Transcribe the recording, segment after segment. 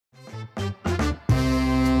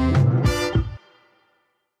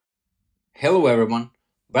Hello everyone,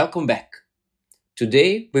 welcome back.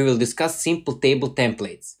 Today we will discuss simple table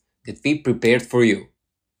templates that we prepared for you.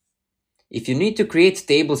 If you need to create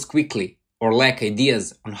tables quickly or lack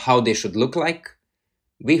ideas on how they should look like,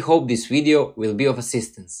 we hope this video will be of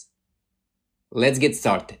assistance. Let's get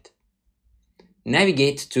started.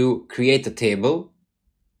 Navigate to Create a Table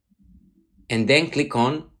and then click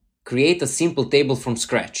on Create a simple table from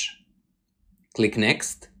scratch. Click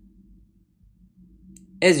Next.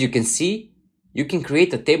 As you can see, you can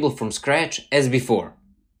create a table from scratch as before,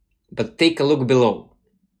 but take a look below.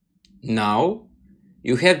 Now,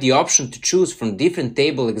 you have the option to choose from different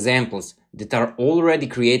table examples that are already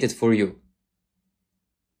created for you.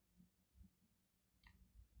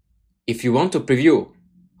 If you want to preview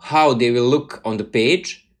how they will look on the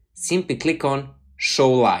page, simply click on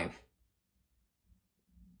Show Live.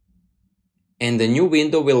 And a new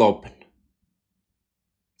window will open.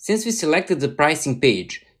 Since we selected the pricing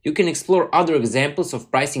page, you can explore other examples of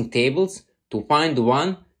pricing tables to find the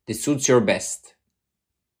one that suits your best.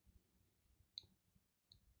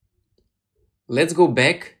 Let's go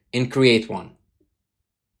back and create one.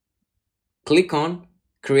 Click on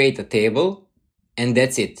Create a Table, and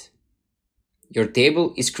that's it. Your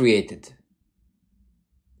table is created.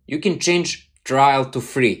 You can change trial to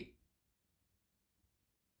free,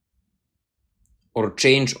 or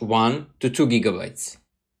change 1 to 2 GB.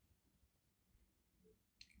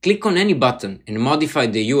 Click on any button and modify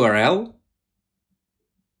the URL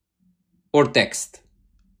or text.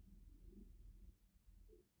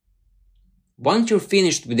 Once you're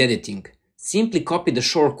finished with editing, simply copy the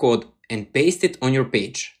shortcode and paste it on your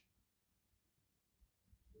page.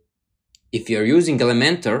 If you're using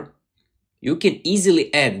Elementor, you can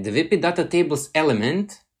easily add the wpDataTables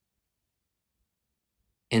element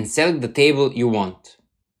and select the table you want.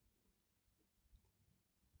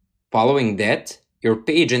 Following that, your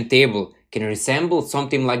page and table can resemble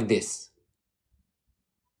something like this.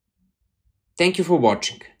 Thank you for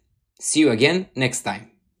watching. See you again next time.